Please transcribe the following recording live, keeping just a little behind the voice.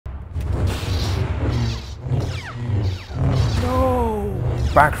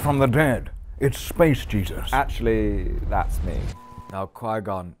Back from the dead. It's Space Jesus. Actually, that's me. Now, Qui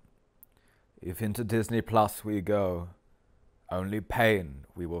Gonn, if into Disney Plus we go, only pain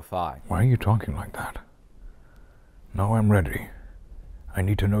we will find. Why are you talking like that? No, I'm ready. I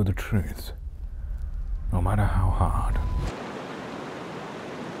need to know the truth, no matter how hard.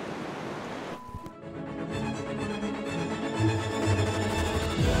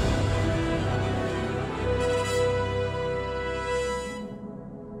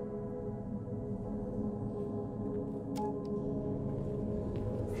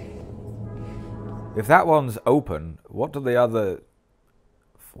 If that one's open, what do the other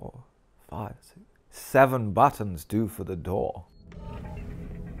 4, 5, 6, 7 buttons do for the door?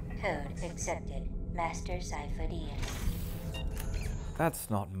 Code accepted. Master Cypher-Diaz. That's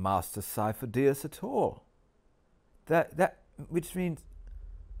not Master Cypher-Diaz at all. Which means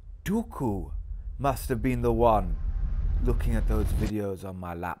Dooku must have been the one looking at those videos on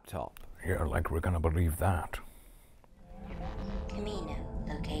my laptop. Yeah, like we're gonna believe that. Camino.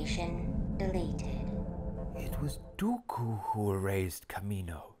 Location deleted. It was Dooku who erased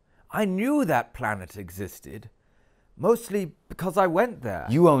Camino. I knew that planet existed. Mostly because I went there.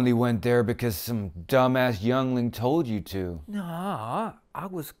 You only went there because some dumbass youngling told you to. Nah, I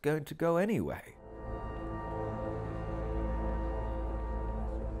was going to go anyway.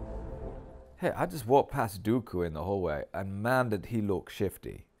 Hey, I just walked past Dooku in the hallway, and man did he look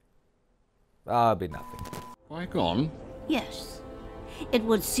shifty. That'll be nothing. Qui Gonn? Yes. It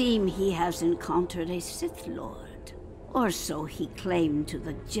would seem he has encountered a Sith Lord. Or so he claimed to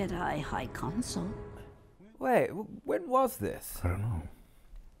the Jedi High Council. Wait, when was this? I don't know.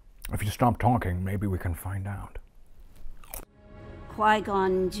 If you stop talking, maybe we can find out. Qui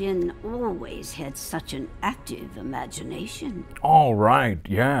Gonn Jinn always had such an active imagination. All right,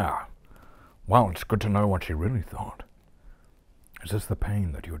 yeah. Well, it's good to know what she really thought. Is this the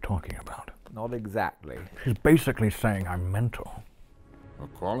pain that you were talking about? Not exactly. She's basically saying I'm mental. A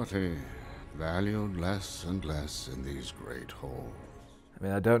quality valued less and less in these great halls. I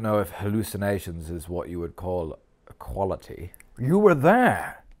mean, I don't know if hallucinations is what you would call a quality. You were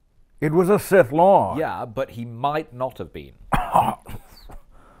there. It was a Sith Lord. Yeah, but he might not have been. Travels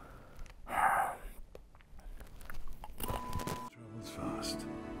fast.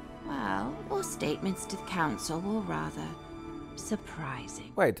 Well, all statements to the council were rather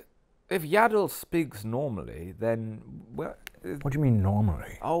surprising. Wait, if Yaddle speaks normally, then... well, What do you mean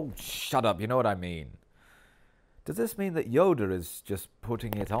normally? oh, shut up, you know what I mean. Does this mean that Yoda is just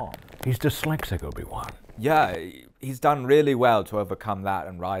putting it on? He's dyslexic, Obi-Wan. Yeah, he's done really well to overcome that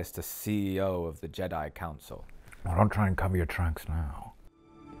and rise to CEO of the Jedi Council. Well, don't try and cover your tracks now.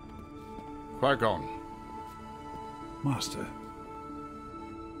 Qui Gonn, Master,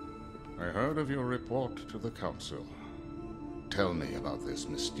 I heard of your report to the council. Tell me about this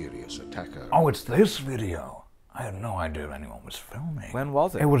mysterious attacker. Oh, it's this video. I had no idea anyone was filming. When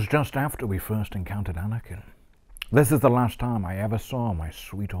was it? It was just after we first encountered Anakin. This is the last time I ever saw my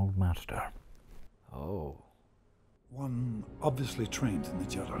sweet old master. Oh. one obviously trained in the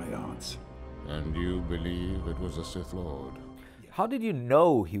Jedi arts. And you believe it was a Sith Lord? How did you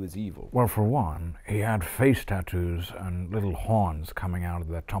know he was evil? Well, for one, he had face tattoos and little horns coming out of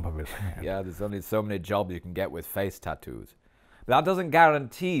the top of his head. Yeah, there's only so many jobs you can get with face tattoos. But that doesn't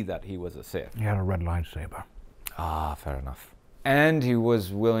guarantee that he was a Sith. He had a red lightsaber. Ah, fair enough. And he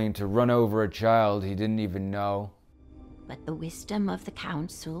was willing to run over a child he didn't even know. But the wisdom of the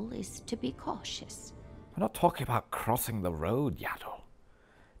council is to be cautious. We're not talking about crossing the road, Yaddle.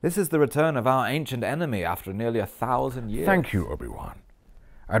 This is the return of our ancient enemy after nearly 1,000 years. Thank you, Obi-Wan.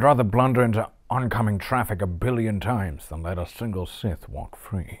 I'd rather blunder into oncoming traffic 1 billion times than let a single Sith walk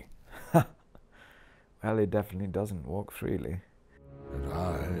free. Well, he definitely doesn't walk freely. And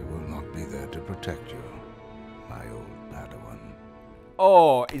I will not be there to protect you, my old Padawan.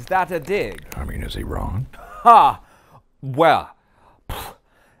 Oh, is that a dig? I mean, is he wrong? Ha! Well,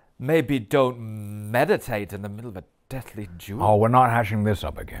 maybe don't meditate in the middle of a deathly duel. Oh, we're not hashing this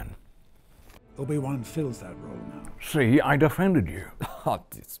up again. Obi-Wan fills that role now. See, I defended you. Oh,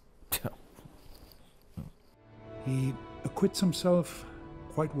 this... He acquits himself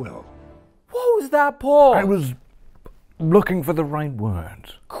quite well. What was that, Paul? I was looking for the right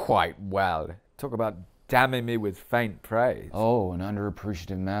words. Quite well. Talk about damning me with faint praise. Oh, an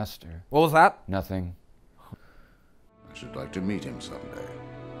underappreciative master. What was that? Nothing. I should like to meet him someday.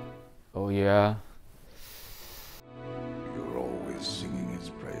 Oh, yeah? You're always singing his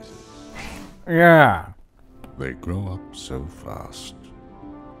praises. Yeah. They grow up so fast.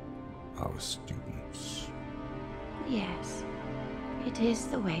 Our students. Yes, it is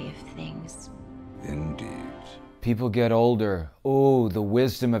the way of things. Indeed. People get older. Oh, the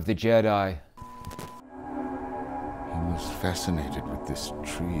wisdom of the Jedi. He was fascinated with this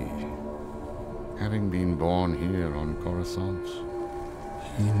tree. Having been born here on Coruscant,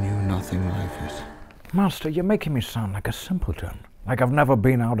 he knew nothing like it. Master, you're making me sound like a simpleton. Like I've never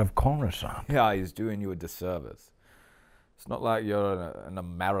been out of Coruscant. Yeah, he's doing you a disservice. It's not like you're an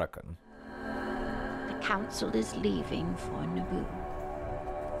American. The council is leaving for Naboo.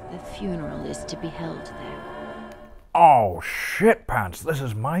 The funeral is to be held there. Oh, shit pants, this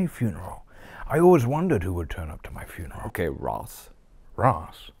is my funeral. I always wondered who would turn up to my funeral. Okay, Ross.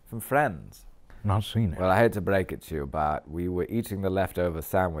 Ross? From Friends. Not seen it. Well, I hate to break it to you, but we were eating the leftover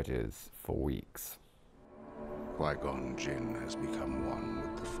sandwiches for weeks. Qui Gonn Jinn has become one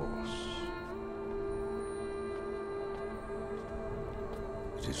with the Force.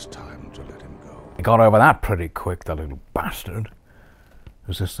 It is time to let him go. He got over that pretty quick, the little bastard.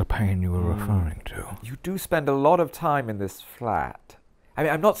 Is this the pain you were referring to? You do spend a lot of time in this flat. I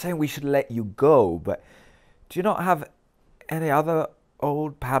mean, I'm not saying we should let you go, but do you not have any other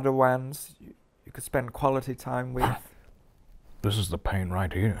old Padawans you could spend quality time with? This is the pain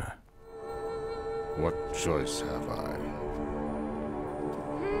right here. What choice have I?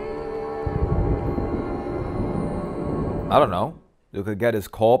 I don't know. You could get his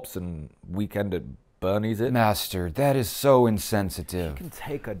corpse and weekend at Bernie's it. Master, that is so insensitive. You can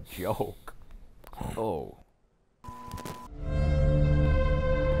take a joke. Oh.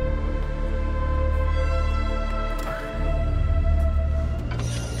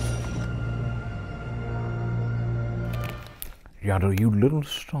 Yaddle, you little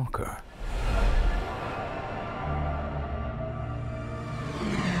stalker.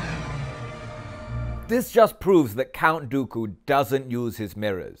 This just proves that Count Dooku doesn't use his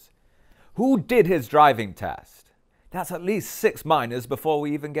mirrors. Who did his driving test? That's at least 6 minors before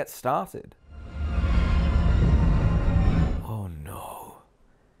we even get started. Oh no.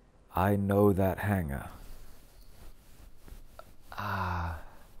 I know that hangar.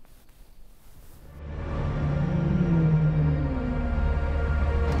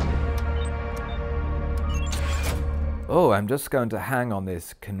 Oh, I'm just going to hang on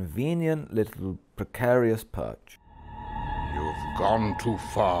this convenient little precarious perch. You've gone too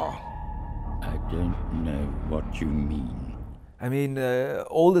far. I don't know what you mean. I mean,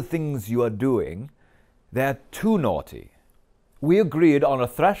 all the things you are doing, they're too naughty. We agreed on a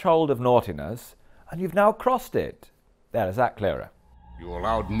threshold of naughtiness, and you've now crossed it. There, is that clearer? You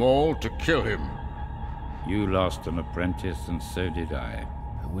allowed Maul to kill him. You lost an apprentice, and so did I.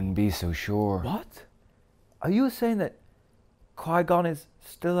 I wouldn't be so sure. What? Are you saying that Qui Gonn is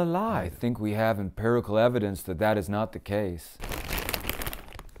still I alive? think we have empirical evidence that that is not the case.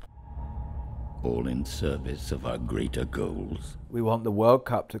 All in service of our greater goals. We want the World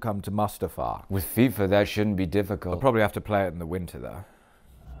Cup to come to Mustafar. With FIFA, that shouldn't be We'll difficult. probably have to play it in the winter, though.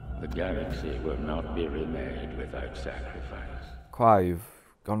 The galaxy will not be remade without sacrifice. Qui, you've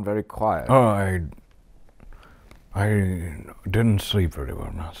gone very quiet. Oh, I didn't sleep very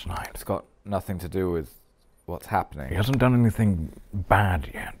well last night. It's got nothing to do with what's happening. He hasn't done anything bad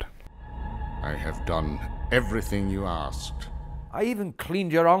yet. I have done everything you asked. I even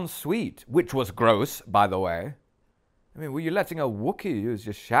cleaned your ensuite, which was gross, by the way. I mean, were you letting a Wookiee use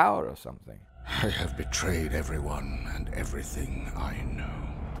your shower or something? I have betrayed everyone and everything I know.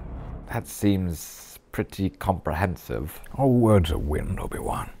 That seems pretty comprehensive. All words are wind,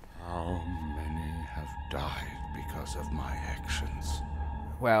 Obi-Wan. How many have died because of my actions?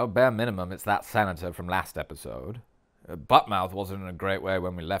 Well, bare minimum, it's that senator from last episode. Buttmouth wasn't in a great way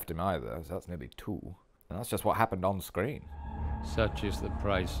when we left him either, so that's nearly 2. And that's just what happened on screen. Such is the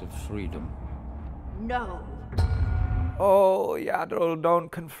price of freedom. No. Oh, Yaddle,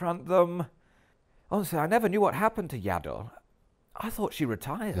 don't confront them. Honestly, I never knew what happened to Yaddle. I thought she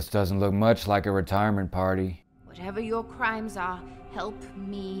retired. This doesn't look much like a retirement party. Whatever your crimes are, help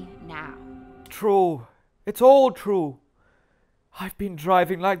me now. True. It's all true. I've been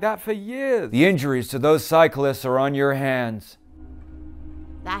driving like that for years. The injuries to those cyclists are on your hands.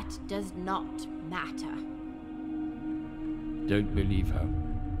 That does not matter. Don't believe her.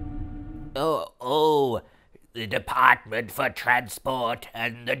 The Department for Transport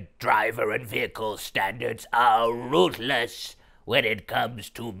and the driver and vehicle standards are ruthless when it comes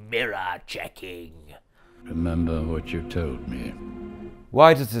to mirror checking. Remember what you told me.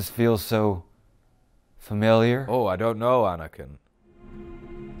 Why does this feel so familiar? Oh, I don't know, Anakin.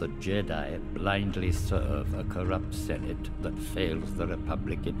 The Jedi blindly serve a corrupt Senate that fails the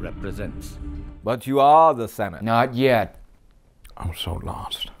Republic it represents. But you are the Senate. Not yet. I'm so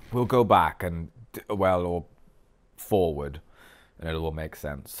lost. We'll go back and, well, or forward, and it will make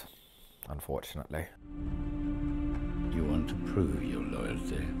sense, unfortunately. You want to prove your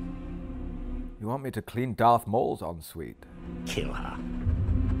loyalty? You want me to clean Darth Maul's ensuite? Kill her.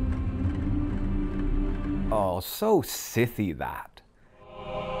 Oh, so Sithy that.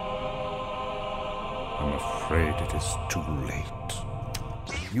 I'm afraid it is too late.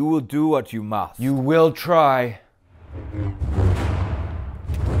 You will do what you must. You will try.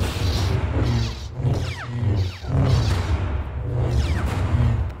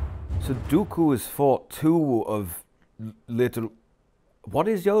 So Dooku has fought two of little... What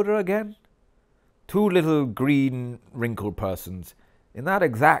is Yoda again? Two little green wrinkled persons in that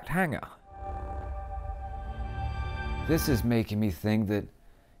exact hangar. This is making me think that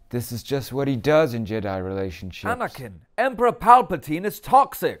this is just what he does in Jedi relationships. Anakin, Emperor Palpatine is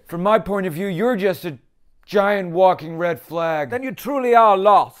toxic. From my point of view, you're just a giant walking red flag. Then you truly are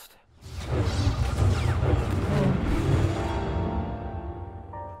lost.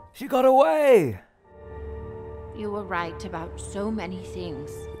 She got away. You were right about so many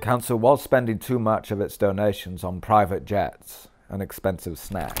things. The council was spending too much of its donations on private jets and expensive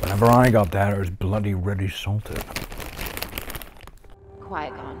snacks. Whenever I got there, it was bloody ready salted. Qui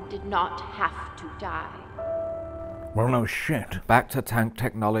Gonn did not have to die. Well, no shit. Back-to-tank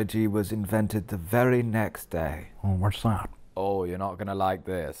technology was invented the very next day. Oh, what's that? Oh, you're not gonna like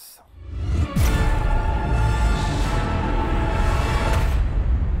this.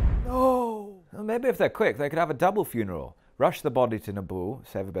 No! Well, maybe if they're quick, they could have a double funeral. Rush the body to Naboo,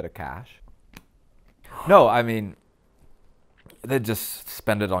 save a bit of cash. No, I mean, they'd just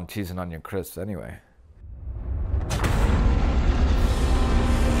spend it on cheese and onion crisps anyway.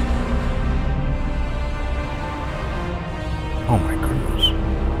 Oh my goodness.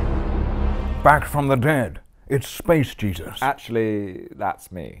 Back from the dead. It's Space Jesus. Actually,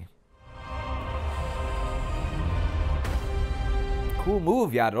 that's me. Cool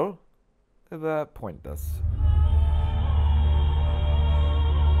move, Yaddle. But pointless.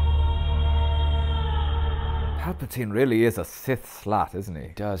 Palpatine really is a Sith slut, isn't he?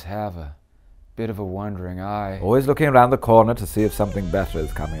 He does have a bit of a wandering eye. Always looking around the corner to see if something better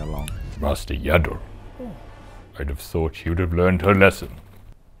is coming along. Master Yaddle. I'd have thought she'd have learned her lesson.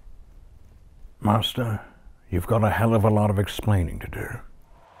 Master, you've got a hell of a lot of explaining to do.